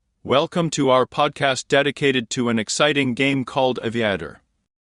Welcome to our podcast dedicated to an exciting game called Aviator.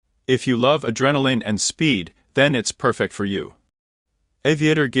 If you love adrenaline and speed, then it's perfect for you.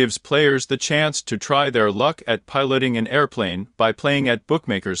 Aviator gives players the chance to try their luck at piloting an airplane by playing at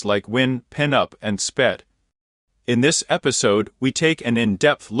bookmakers like Win, Pinup, and Spet. In this episode, we take an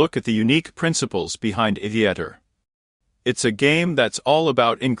in-depth look at the unique principles behind Aviator. It's a game that's all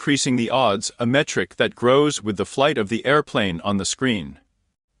about increasing the odds, a metric that grows with the flight of the airplane on the screen.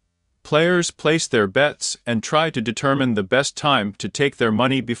 Players place their bets and try to determine the best time to take their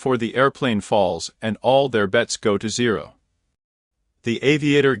money before the airplane falls and all their bets go to zero. The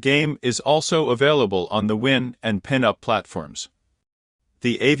Aviator game is also available on the Win and Pinup platforms.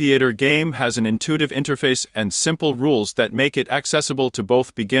 The Aviator game has an intuitive interface and simple rules that make it accessible to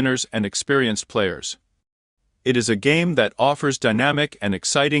both beginners and experienced players. It is a game that offers dynamic and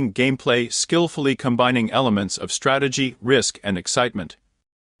exciting gameplay, skillfully combining elements of strategy, risk, and excitement.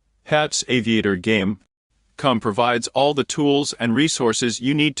 HAT's Aviator game.com provides all the tools and resources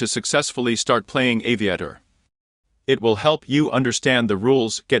you need to successfully start playing Aviator. It will help you understand the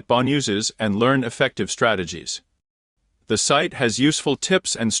rules, get bonuses, and learn effective strategies. The site has useful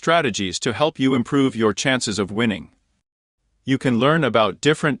tips and strategies to help you improve your chances of winning. You can learn about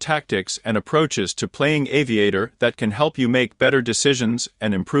different tactics and approaches to playing Aviator that can help you make better decisions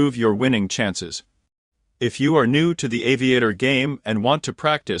and improve your winning chances. If you are new to the Aviator game and want to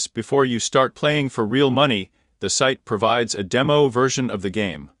practice before you start playing for real money, the site provides a demo version of the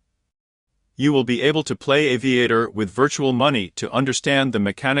game. You will be able to play Aviator with virtual money to understand the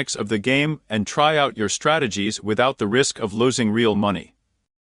mechanics of the game and try out your strategies without the risk of losing real money.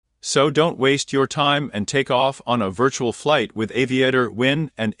 So don't waste your time and take off on a virtual flight with Aviator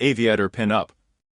Win and Aviator Pinup.